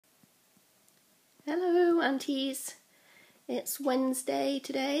Hello aunties, it's Wednesday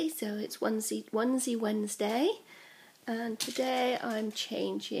today, so it's onesie Wednesday, and today I'm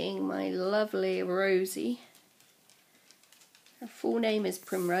changing my lovely Rosie. Her full name is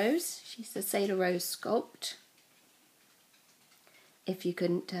Primrose. She's the Sailor Rose sculpt, if you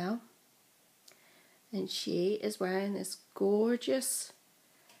couldn't tell, and she is wearing this gorgeous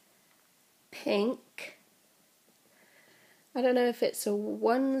pink, I don't know if it's a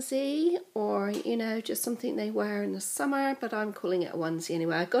onesie or, you know, just something they wear in the summer, but I'm calling it a onesie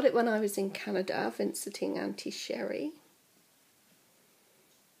anyway. I got it when I was in Canada visiting Auntie Sherry.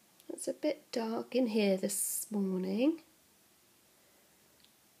 It's a bit dark in here this morning.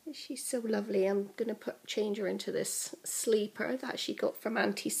 She's so lovely. I'm going to change her into this sleeper that she got from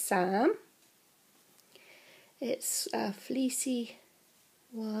Auntie Sam. It's a fleecy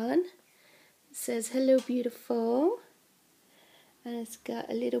one. It says, "Hello, beautiful." And it's got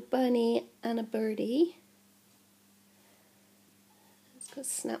a little bunny and a birdie. It's got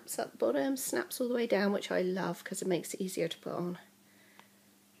snaps at the bottom, snaps all the way down, which I love because it makes it easier to put on.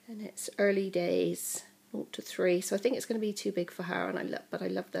 And it's early days, 0 to 3, so I think it's going to be too big for her. And I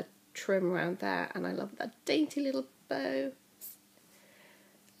love the trim around there, and I love that dainty little bow.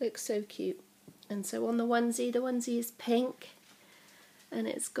 Looks so cute. And so on the onesie is pink, and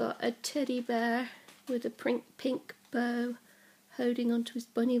it's got a teddy bear with a pink bow holding onto his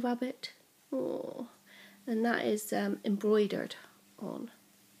bunny rabbit. Oh, and that is embroidered on.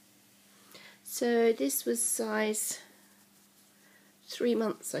 So this was size 3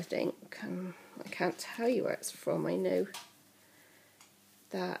 months, I think. I can't tell you where it's from. I know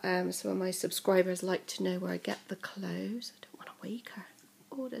that some of my subscribers like to know where I get the clothes. I don't want to wake her.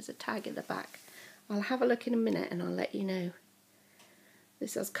 Oh, there's a tag in the back. I'll have a look in a minute and I'll let you know.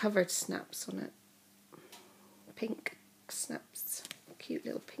 This has covered snaps on it. Pink snaps, cute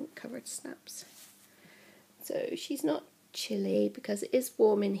little pink covered snaps. So she's not chilly because it is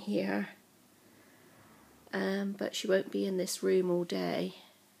warm in here, but she won't be in this room all day.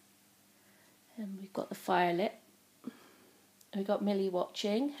 And we've got the fire lit. We've got Millie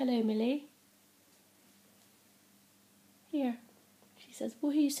watching. Hello, Millie. Here. She says,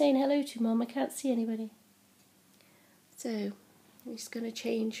 "What are you saying hello to, Mum? I can't see anybody." So I'm just going to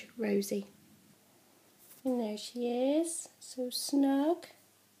change Rosie. And there she is, so snug.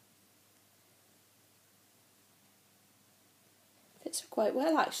 Fits her quite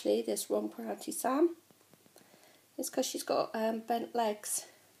well actually, this romper Auntie Sam. It's because she's got bent legs.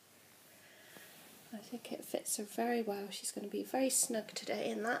 I think it fits her very well. She's going to be very snug today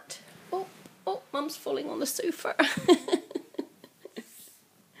in that. Oh, Mum's falling on the sofa.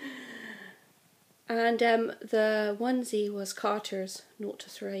 And the onesie was Carter's 0 to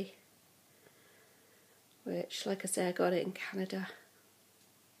 3. Which, like I say, I got it in Canada.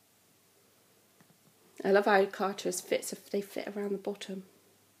 I love how Carter's fits if they fit around the bottom.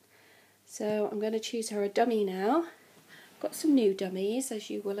 So I'm going to choose her a dummy now. Got some new dummies, as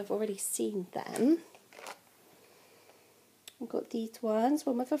you will have already seen them. I've got these ones,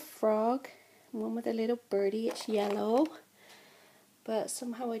 one with a frog, and one with a little birdie. It's yellow, but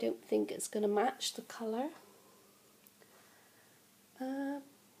somehow I don't think it's going to match the colour.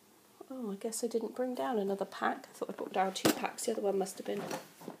 Oh, I guess I didn't bring down another pack. I thought I brought down 2 packs. The other one must have been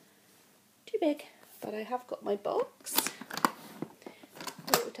too big. But I have got my box.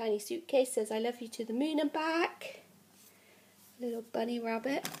 A little tiny suitcase says, "I love you to the moon and back." A little bunny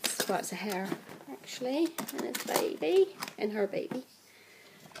rabbit. Well, it's a hare, actually. And its baby. And her baby.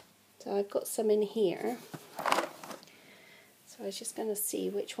 So I've got some in here. So I was just going to see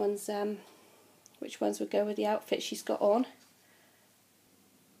which ones would go with the outfit she's got on.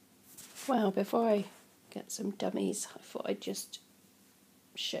 Well, before I get some dummies, I thought I'd just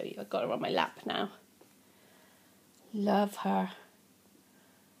show you. I've got her on my lap now. Love her.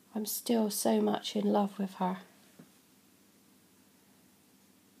 I'm still so much in love with her.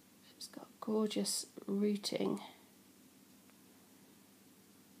 She's got gorgeous rooting.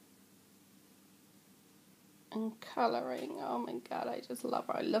 And colouring. Oh my God, I just love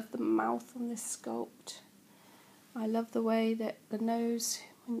her. I love the mouth on this sculpt. I love the way that the nose,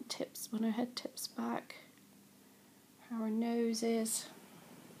 when her head tips back, how her nose is.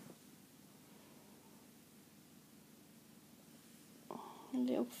 A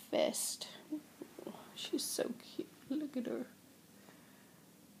little fist. Oh, she's so cute. Look at her.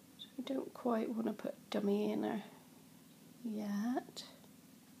 So I don't quite want to put dummy in her yet.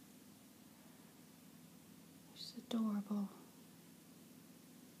 She's adorable.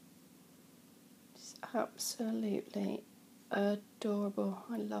 She's absolutely adorable.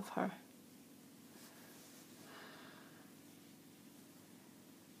 I love her.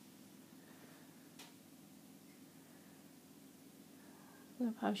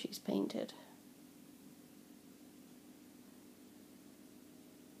 Love how she's painted.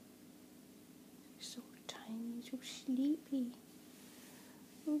 So tiny, so sleepy.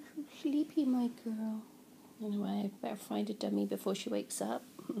 Oh, so sleepy, my girl. Anyway, I better find a dummy before she wakes up.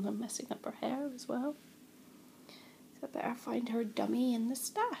 I'm messing up her hair as well. So I better find her dummy in the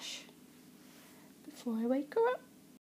stash before I wake her up.